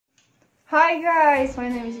Hi guys, my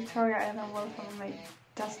name is Victoria and welcome to my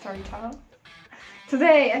Just Story channel.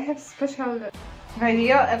 Today I have a special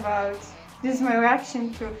video about this is my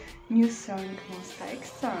reaction to new song Monsta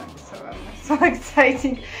X song. So I'm so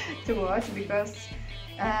excited to watch because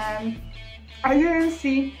I didn't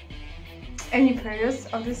see any previews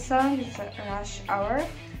of this song. It's a rush hour.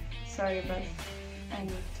 Sorry, but I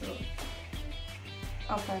need to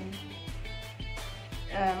open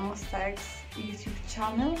Monsta X YouTube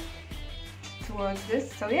channel to watch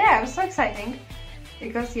this. So yeah, it was so exciting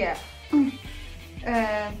because yeah,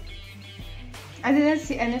 I didn't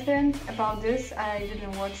see anything about this. I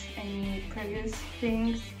didn't watch any previous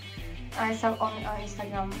things. I saw only on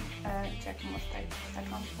Instagram, check Monsta X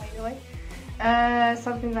Instagram by the way,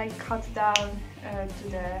 something like cut down to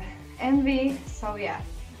the MV. So yeah,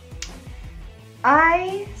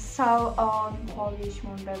 I saw on Polish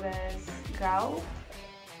monbebe's Grau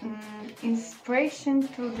inspiration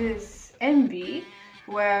to this MV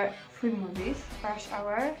were 3 movies. Rush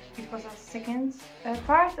Hour, it was a second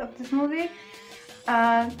part of this movie,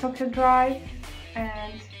 Tokyo Drive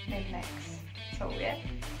and Mad. So yeah,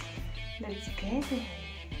 let's get it.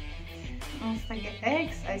 Monsta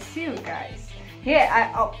X, I see you guys.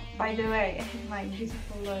 Yeah, oh, by the way, I have my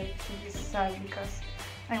beautiful look to this song because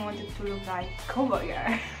I wanted to look like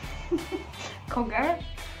Koga. Koga?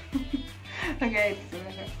 Okay, it's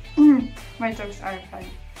better. My jokes are fine.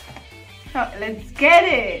 Oh, let's get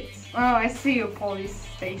it! Oh, I see you, police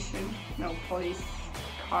station. No, police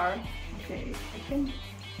car. Okay, can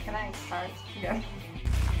I start? Yeah.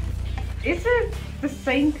 Is it the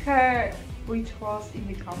same car which was in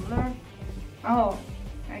the Gambler? Oh,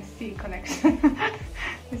 I see connection. I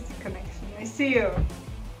see connection. I see you.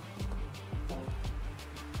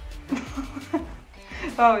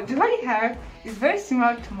 Oh, July hair is very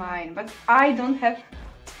similar to mine, but I don't have.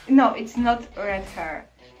 No, it's not red hair,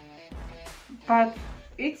 but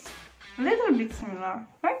it's a little bit similar,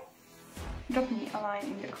 right? Drop me a line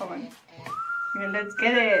in the comment. Yeah, let's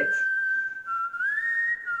get it.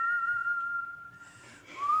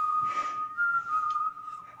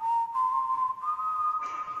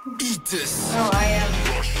 Eat this. Oh, I am.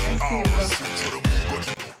 I see you.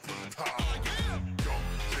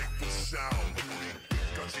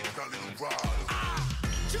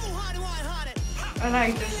 I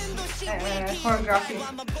like this choreography.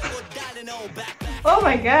 Oh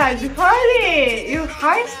my god, Juhari! Your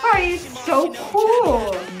hairstyle is so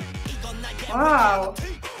cool! Wow!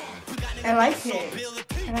 I like it.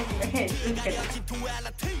 I like it. Okay, let's get it.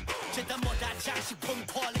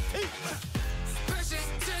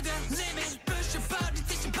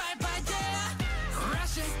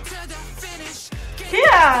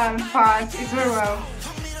 Yeah, part is very well.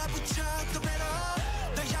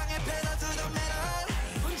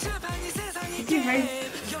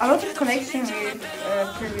 A lot of connection with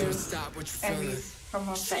previous MVs from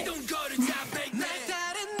Monsta X.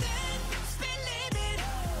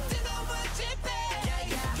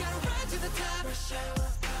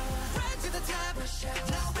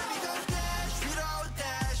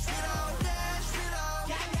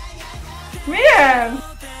 Miriam!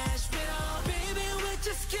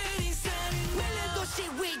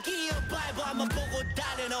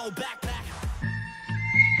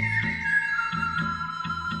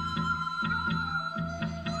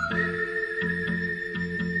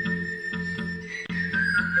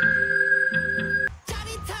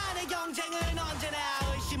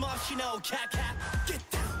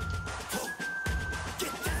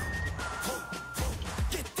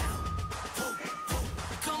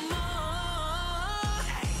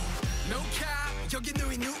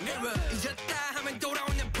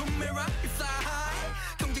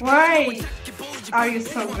 Why are you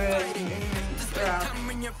so good in rap?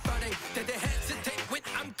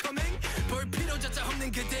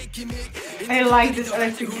 I like this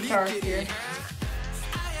electric guitar here.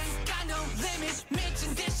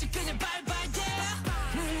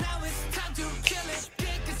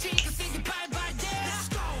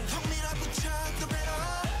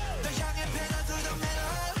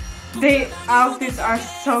 The outfits are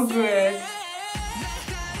so good.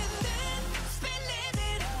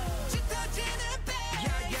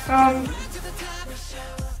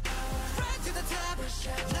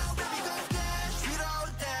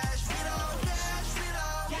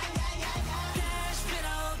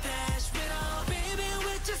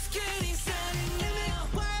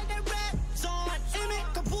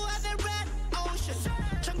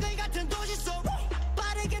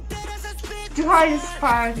 Juhari's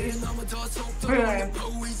part is brilliant.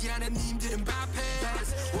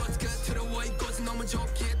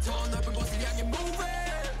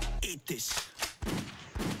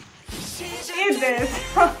 at this.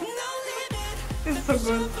 It's so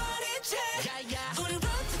good.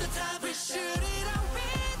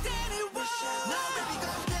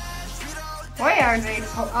 Why are they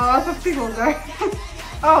so, a lot of people there?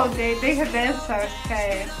 Oh, they have dancers.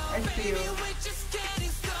 Okay, I see you.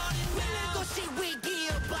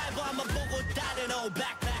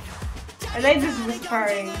 I like this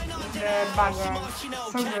whispering in the background.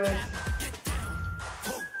 So good.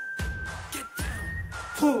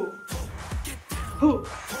 Who? Who?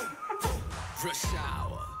 Rush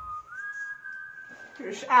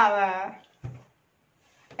hour.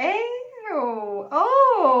 Ew.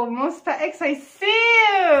 Oh, Monsta X, I see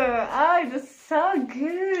you. Oh, it was so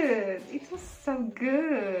good. It was so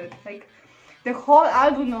good. Like the whole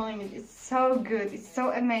album, No Limit, is so good. It's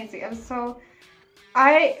so amazing.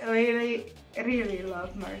 I really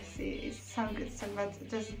love Mercy. It's so good, so good.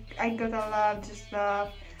 Just I gotta love, just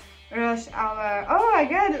love Rush Hour. Oh my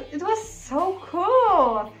god, it was so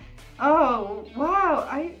cool. Oh wow,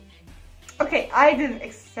 I didn't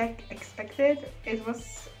expect it. It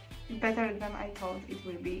was better than I thought it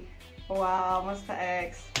would be. Wow, Monsta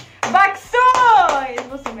X. Backstory! It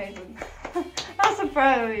was amazing. I'm so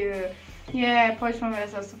proud of you. Yeah, Polish Mama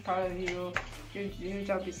is also proud of you. Your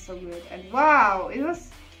job is so good. And wow, it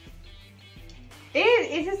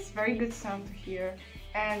is very good song to hear.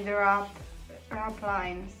 And the rap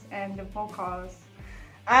lines and the vocals.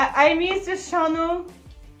 I miss the Shonu.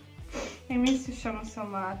 I miss the Shonu so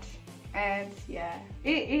much. And yeah,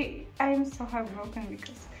 I'm so heartbroken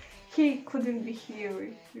because he couldn't be here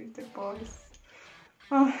with the boys.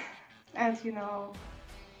 Oh, and you know,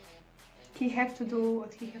 he had to do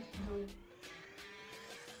what he had to do.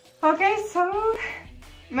 Okay, so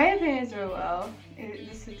my opinion is very well.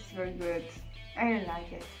 This is very good. I really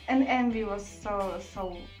like it. And MV was so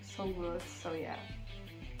good. So yeah,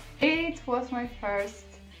 it was my first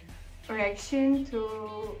reaction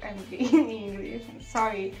to MV in English.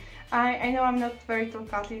 Sorry, I know I'm not very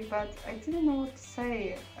talkative, but I didn't know what to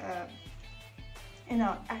say. You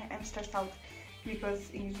know, I'm stressed out because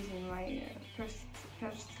English is in my first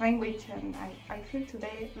language, and I feel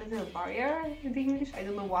today a little barrier with English. I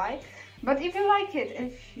don't know why, but if you like it,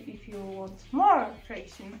 if you want more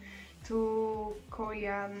reaction to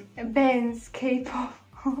Korean bands, K-pop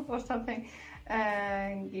or something,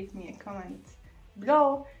 give me a comment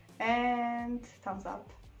below and thumbs up,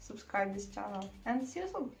 subscribe this channel, and see you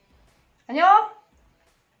soon. 안녕!